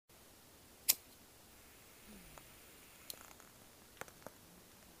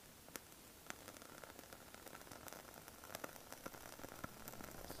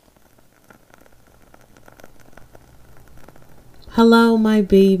Hello, my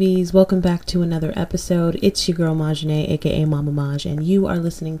babies. Welcome back to another episode. It's your girl Majane, aka Mama Maj, and you are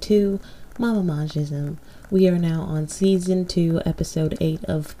listening to Mama Majism. We are now on season 2, episode 8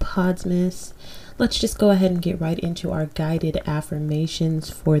 of Podsmas. Let's just go ahead and get right into our guided affirmations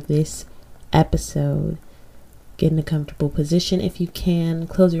for this episode. Get in a comfortable position if you can.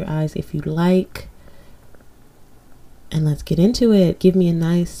 Close your eyes if you like. And let's get into it. Give me a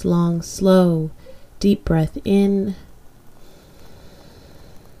nice, long, slow, deep breath in.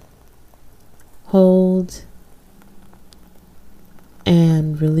 Hold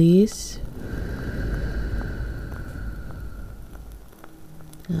and release.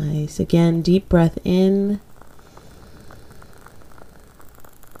 Nice. Again, deep breath in.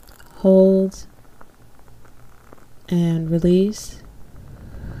 Hold and release.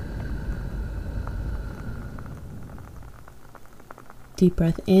 Deep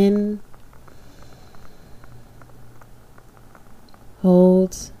breath in.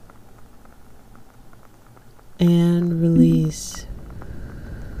 Hold and release.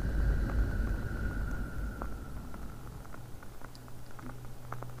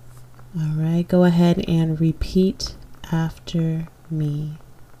 All right, go ahead and repeat after me.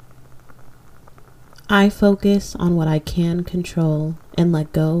 I focus on what I can control and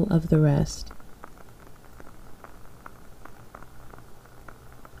let go of the rest.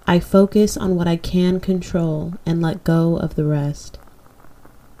 I focus on what I can control and let go of the rest.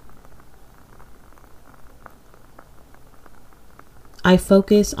 I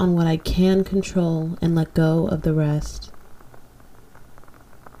focus on what I can control and let go of the rest.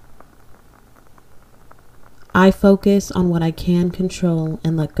 I focus on what I can control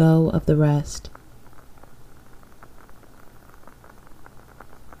and let go of the rest.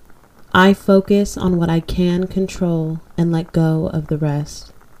 I focus on what I can control and let go of the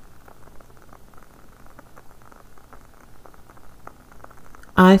rest.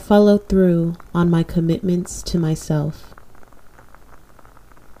 I follow through on my commitments to myself.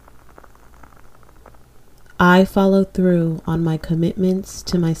 I follow through on my commitments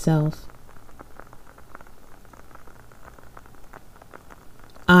to myself.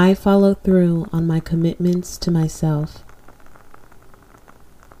 I follow through on my commitments to myself.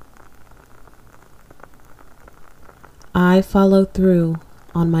 I follow through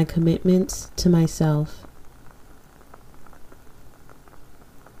on my commitments to myself.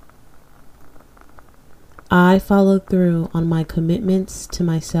 I follow through on my commitments to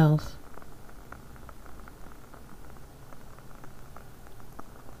myself.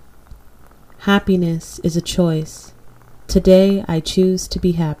 Happiness is a choice. Today I choose to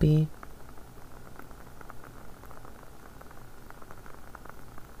be happy.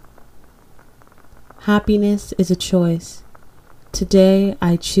 Happiness is a choice. Today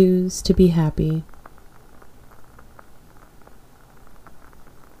I choose to be happy.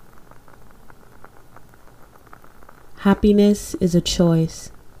 Happiness is a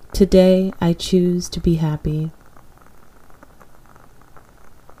choice. Today I choose to be happy.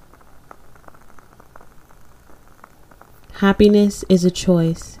 Happiness is a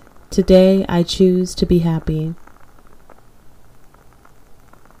choice. Today I choose to be happy.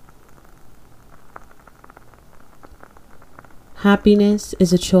 Happiness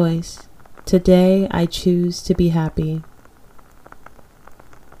is a choice. Today I choose to be happy.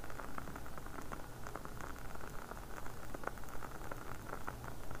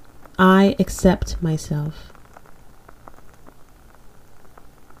 I accept myself.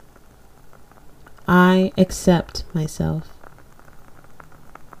 I accept myself.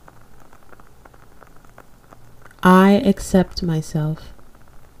 I accept myself.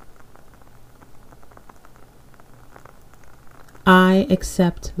 I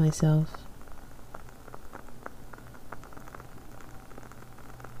accept myself.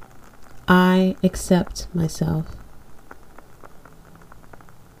 I accept myself.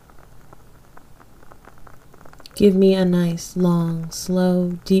 Give me a nice, long,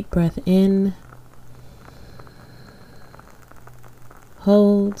 slow, deep breath in.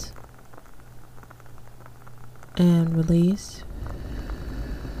 Hold and release.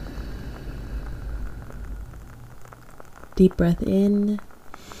 Deep breath in.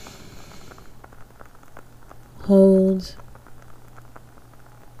 Hold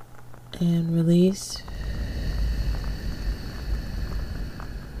and release.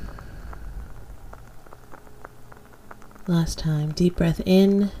 Last time. Deep breath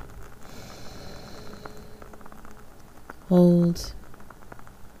in. Hold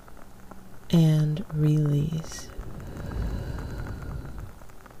and release.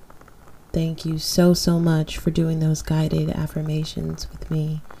 Thank you so much for doing those guided affirmations with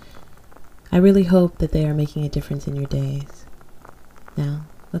me. I really hope that they are making a difference in your days. Now,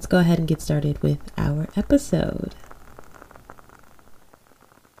 let's go ahead and get started with our episode.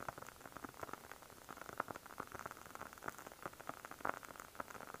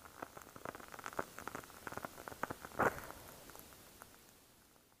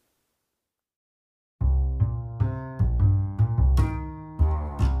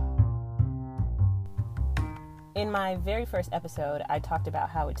 In my very first episode, I talked about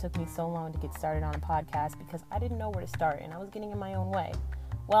how it took me so long to get started on a podcast because I didn't know where to start and I was getting in my own way.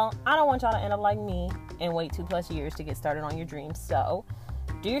 Well, I don't want y'all to end up like me and wait 2+ years to get started on your dreams. So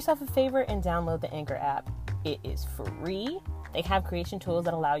do yourself a favor and download the Anchor app. It is free. They have creation tools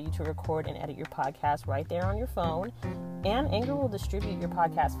that allow you to record and edit your podcast right there on your phone. And Anchor will distribute your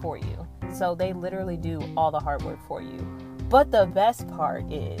podcast for you. So they literally do all the hard work for you. But the best part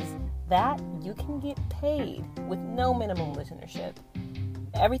is that you can get paid with no minimum listenership.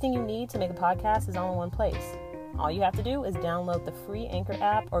 Everything you need to make a podcast is all in one place. All you have to do is download the free Anchor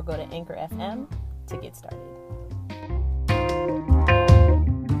app or go to Anchor FM to get started.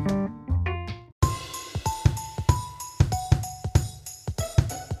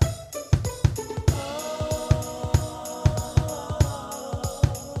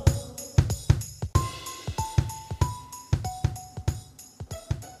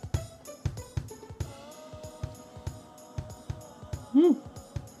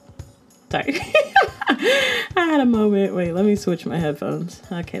 Sorry. I had a moment. Wait, let me switch my headphones.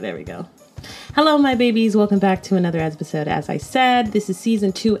 Okay, there we go. Hello, my babies. Welcome back to another episode. As I said, this is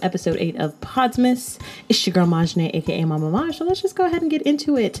season 2, episode 8 of Podsmas. It's your girl Majane, aka Mama Maj. So let's just go ahead and get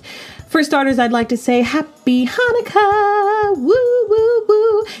into it. For starters, I'd like to say Happy Hanukkah. Woo, woo,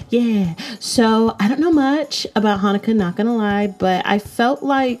 woo. Yeah. So I don't know much about Hanukkah, not gonna lie, but I felt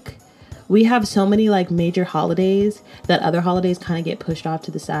like we have so many like major holidays that other holidays kind of get pushed off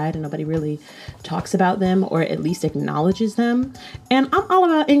to the side and nobody really talks about them or at least acknowledges them. And I'm all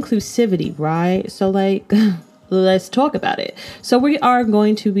about inclusivity, right? So like, let's talk about it. So we are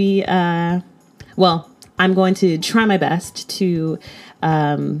going to be, I'm going to try my best to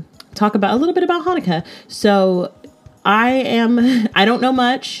talk about a little bit about Hanukkah. So I don't know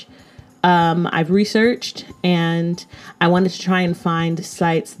much. I've researched and I wanted to try and find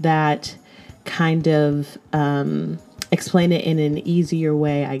sites that kind of explain it in an easier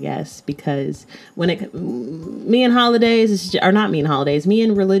way, I guess, because me and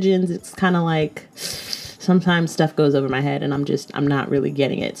religions, it's kind of like sometimes stuff goes over my head and I'm not really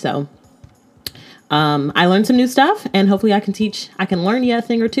getting it. So I learned some new stuff and hopefully I can learn you a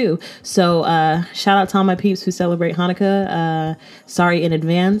thing or two. So shout out to all my peeps who celebrate Hanukkah. Sorry in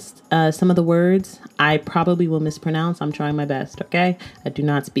advance. Some of the words I probably will mispronounce. I'm trying my best, okay? I do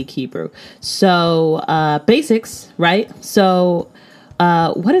not speak Hebrew. So basics, right? So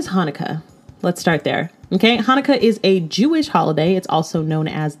what is Hanukkah? Let's start there. Okay, Hanukkah is a Jewish holiday. It's also known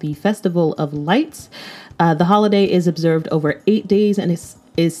as the Festival of Lights. The holiday is observed over 8 days and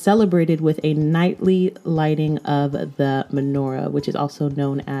is celebrated with a nightly lighting of the menorah, which is also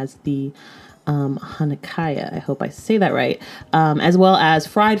known as the Hanukkah. I hope I say that right. As well as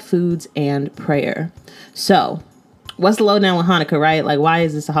fried foods and prayer. So what's the lowdown with Hanukkah, right? Like, why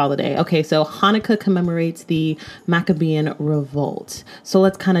is this a holiday? Okay, so Hanukkah commemorates the Maccabean revolt. So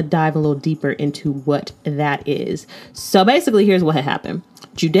let's kind of dive a little deeper into what that is. So basically, here's what had happened.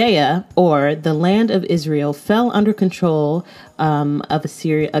 Judea, or the land of Israel, fell under control of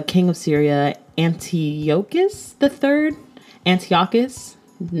a king of Syria, Antiochus III. Antiochus,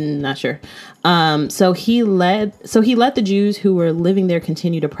 not sure. So he let the Jews who were living there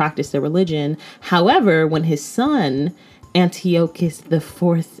continue to practice their religion. However, when his son Antiochus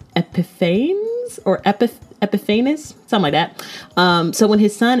IV Epiphanes Epiphanes, something like that. So when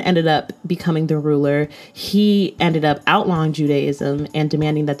his son ended up becoming the ruler, he ended up outlawing Judaism and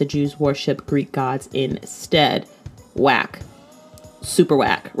demanding that the Jews worship Greek gods instead. Whack. Super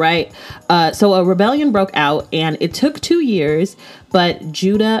whack, right? So a rebellion broke out and it took 2 years, but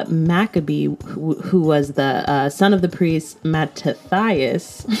Judah Maccabee, who was the son of the priest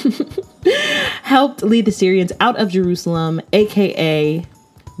Mattathias, helped lead the Syrians out of Jerusalem, aka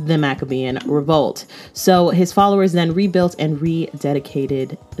the Maccabean revolt. So his followers then rebuilt and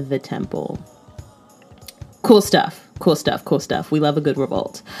rededicated the temple. Cool stuff. We love a good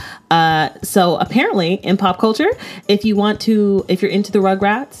revolt. So apparently in pop culture, if you're into the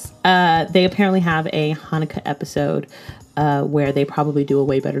Rugrats, they apparently have a Hanukkah episode where they probably do a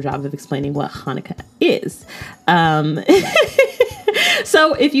way better job of explaining what Hanukkah is.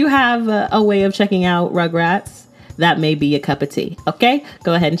 So if you have a way of checking out Rugrats, that may be a cup of tea. Okay,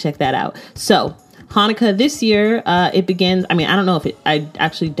 go ahead and check that out. So Hanukkah this year, it begins. I mean, I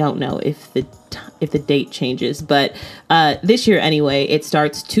actually don't know if if the date changes. But this year anyway, it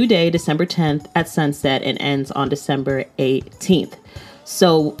starts today, December 10th at sunset and ends on December 18th.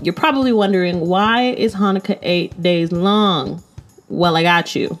 So you're probably wondering, why is Hanukkah 8 days long? Well, I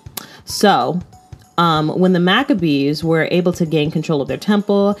got you. So when the Maccabees were able to gain control of their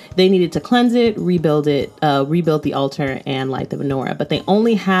temple, they needed to cleanse it, rebuild the altar, and light the menorah. But they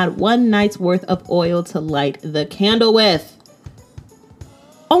only had one night's worth of oil to light the candle with.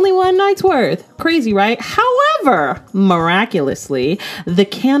 Only one night's worth. Crazy, right? However, miraculously, the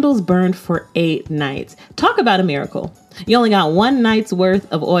candles burned for 8 nights. Talk about a miracle. You only got one night's worth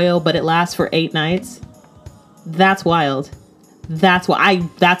of oil, but it lasts for 8 nights. That's wild. That's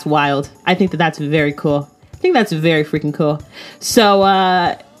wild. I think that's very cool. I think that's very freaking cool. So,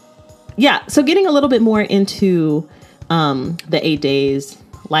 so getting a little bit more into the 8 days,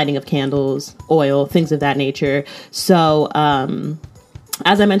 lighting of candles, oil, things of that nature. So,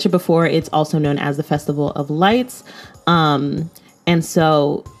 as I mentioned before, it's also known as the Festival of Lights. And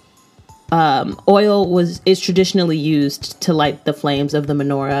so oil is traditionally used to light the flames of the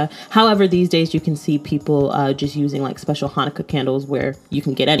menorah. However, these days you can see people just using like special Hanukkah candles where you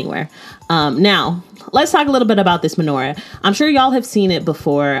can get anywhere. Now, let's talk a little bit about this menorah. I'm sure y'all have seen it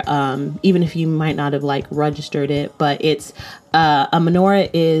before, even if you might not have like registered it, but it's a menorah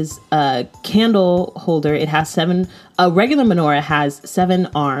is a candle holder. It has a regular menorah has 7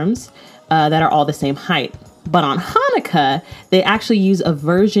 arms that are all the same height. But on Hanukkah, they actually use a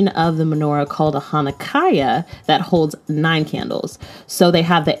version of the menorah called a Hanukkah that holds 9 candles. So they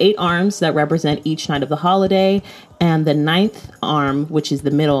have the 8 arms that represent each night of the holiday. And the 9th arm, which is the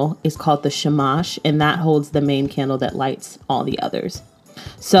middle, is called the Shamash. And that holds the main candle that lights all the others.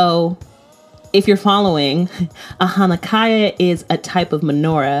 So if you're following, a Hanukkah is a type of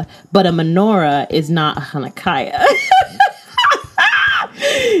menorah, but a menorah is not a Hanukkah.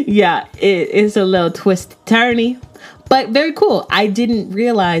 Yeah, it's a little twist-turny, but very cool. I didn't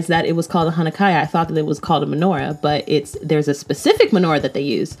realize that it was called a Hanukkah. I thought that it was called a menorah, but there's a specific menorah that they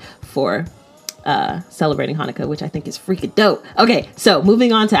use for celebrating Hanukkah, which I think is freaking dope. Okay, so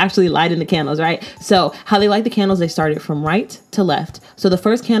moving on to actually lighting the candles, right? So how they light the candles, they started from right to left. So the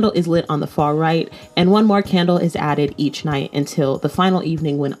first candle is lit on the far right, and one more candle is added each night until the final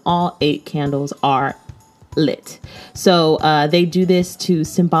evening when all 8 candles are lit. So they do this to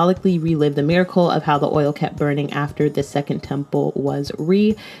symbolically relive the miracle of how the oil kept burning after the second temple was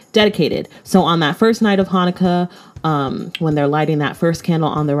rededicated. So on that first night of Hanukkah, when they're lighting that first candle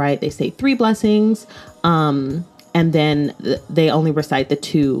on the right, they say 3 blessings, and then they only recite the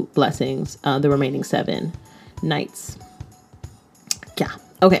 2 blessings the remaining 7 nights. Yeah.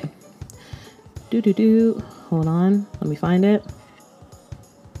 Okay. Hold on. Let me find it.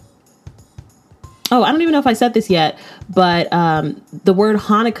 Oh, I don't even know if I said this yet, but the word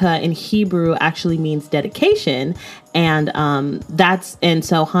Hanukkah in Hebrew actually means dedication. And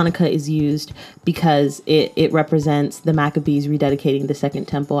so Hanukkah is used because it represents the Maccabees rededicating the second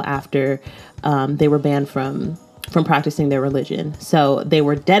temple after they were banned from practicing their religion. So they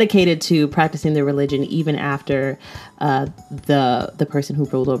were dedicated to practicing their religion even after the person who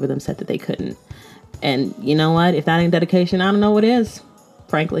ruled over them said that they couldn't. And you know what? If that ain't dedication, I don't know what is,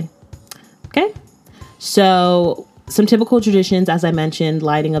 frankly. Okay. So some typical traditions, as I mentioned,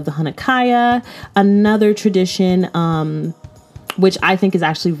 lighting of the Hanukkah. Another tradition, which I think is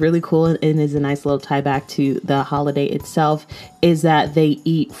actually really cool and is a nice little tie back to the holiday itself, is that they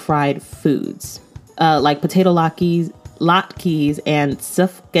eat fried foods like potato latkes and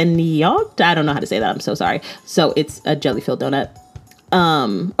sufganiyot. I don't know how to say that. I'm so sorry. So it's a jelly-filled donut.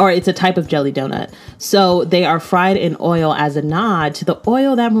 Or it's a type of jelly donut. So they are fried in oil as a nod to the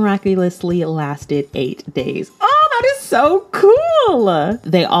oil that miraculously lasted 8 days. Oh, that is so cool.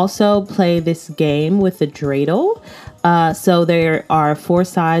 They also play this game with the dreidel. So there are 4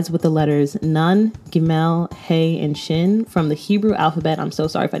 sides with the letters Nun, Gimel, Hey, and Shin from the Hebrew alphabet. I'm so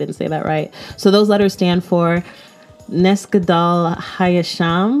sorry if I didn't say that right. So those letters stand for Nes Gadol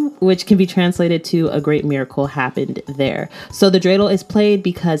Hayasham, which can be translated to a great miracle happened there. So the dreidel is played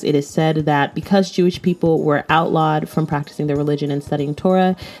because it is said that because Jewish people were outlawed from practicing their religion and studying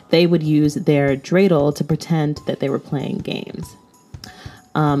Torah, they would use their dreidel to pretend that they were playing games.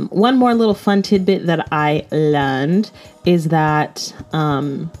 One more little fun tidbit that I learned is that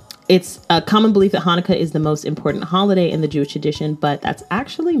it's a common belief that Hanukkah is the most important holiday in the Jewish tradition, but that's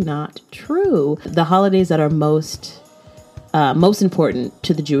actually not true. The holidays that are most most important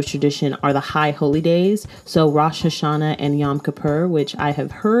to the Jewish tradition are the high holy days. So Rosh Hashanah and Yom Kippur, which I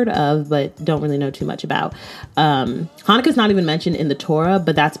have heard of, but don't really know too much about. Hanukkah is not even mentioned in the Torah,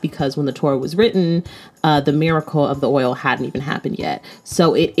 but that's because when the Torah was written, the miracle of the oil hadn't even happened yet.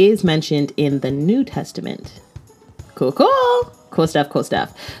 So it is mentioned in the New Testament. Cool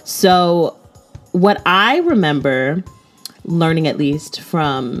stuff. So what I remember learning, at least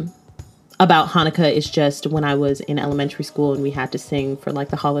from about Hanukkah, is just when I was in elementary school and we had to sing for like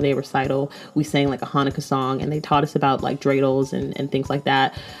the holiday recital, we sang like a Hanukkah song and they taught us about like dreidels and things like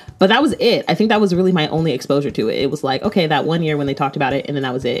that. But that was it. I think that was really my only exposure to it. It was like, okay, that one year when they talked about it, and then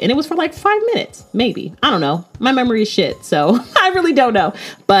that was it. And it was for like 5 minutes, maybe. I don't know. My memory is shit, so I really don't know.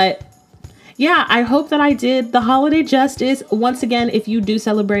 But yeah, I hope that I did the holiday justice. Once again, if you do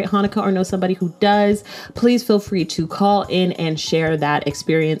celebrate Hanukkah or know somebody who does, please feel free to call in and share that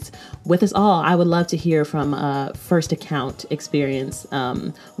experience with us all. I would love to hear from a first account experience,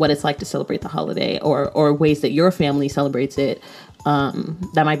 what it's like to celebrate the holiday, or ways that your family celebrates it.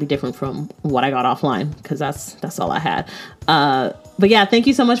 That might be different from what I got offline, because that's all I had. But yeah, thank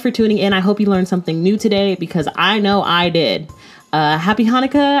you so much for tuning in. I hope you learned something new today, because I know I did. Happy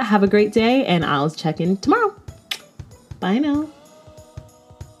Hanukkah. Have a great day, and I'll check in tomorrow. Bye now.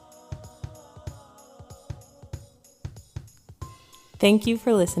 Thank you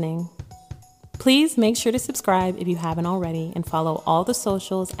for listening. Please make sure to subscribe if you haven't already, and follow all the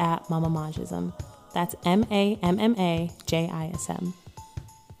socials at Mamamajism. That's MAMMAJISM.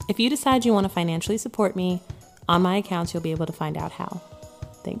 If you decide you want to financially support me, on my accounts you'll be able to find out how.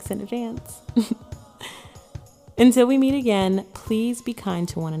 Thanks in advance. Until we meet again, please be kind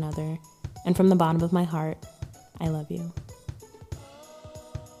to one another. And from the bottom of my heart, I love you.